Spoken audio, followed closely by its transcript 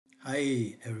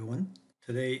Hi everyone.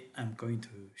 Today I'm going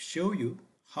to show you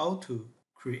how to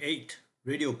create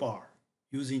radio bar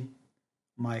using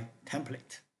my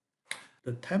template.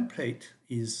 The template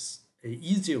is an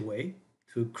easier way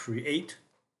to create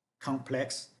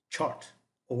complex chart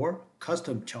or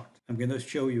custom chart. I'm going to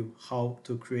show you how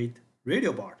to create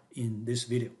radio bar in this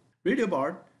video. Radio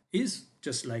bar is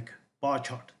just like bar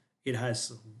chart. It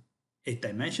has a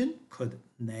dimension called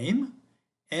name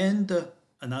and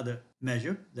another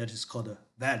measure that is called a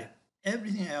value.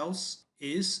 Everything else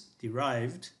is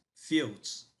derived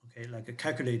fields, okay, like a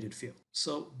calculated field.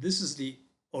 So this is the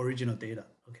original data,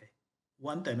 okay,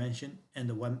 one dimension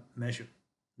and one measure,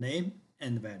 name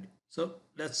and value. So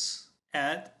let's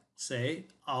add, say,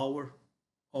 our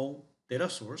own data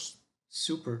source,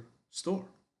 Superstore,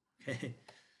 okay.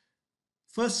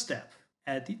 First step,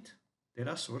 edit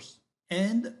data source,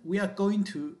 and we are going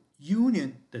to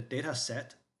union the data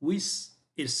set with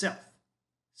itself.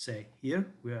 Say here,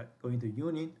 we are going to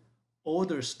union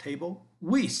orders table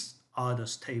with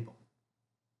others table.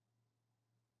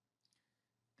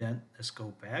 Then let's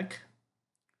go back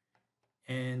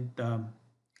and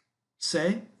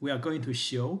say we are going to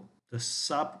show the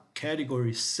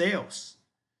subcategory sales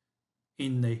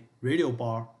in the radio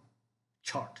bar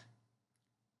chart.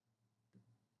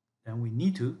 Then we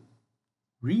need to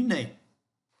rename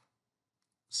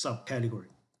subcategory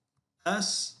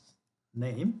as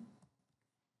name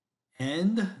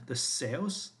and the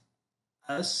sales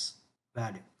as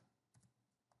value.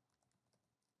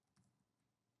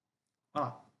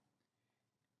 Voilà.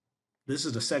 This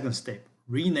is the second step,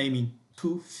 renaming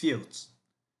two fields,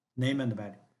 name and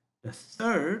value. The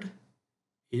third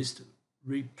is to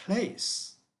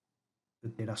replace the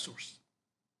data source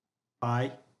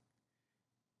by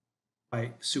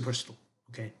Superstore.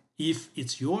 Okay, if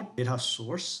it's your data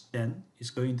source, then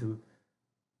it's going to,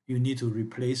 you need to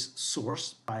replace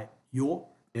source by your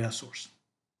data source.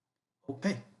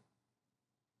 Okay,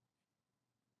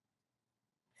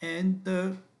 and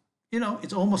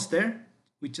it's almost there.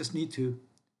 We just need to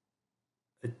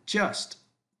adjust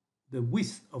the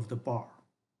width of the bar,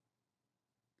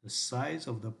 the size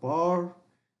of the bar,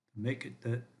 to make it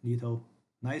a little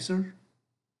nicer.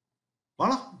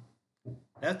 Voila,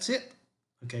 that's it.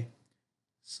 Okay,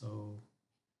 so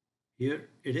here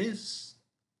it is,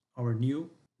 our new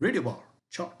radio bar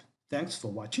chart. Thanks for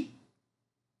watching.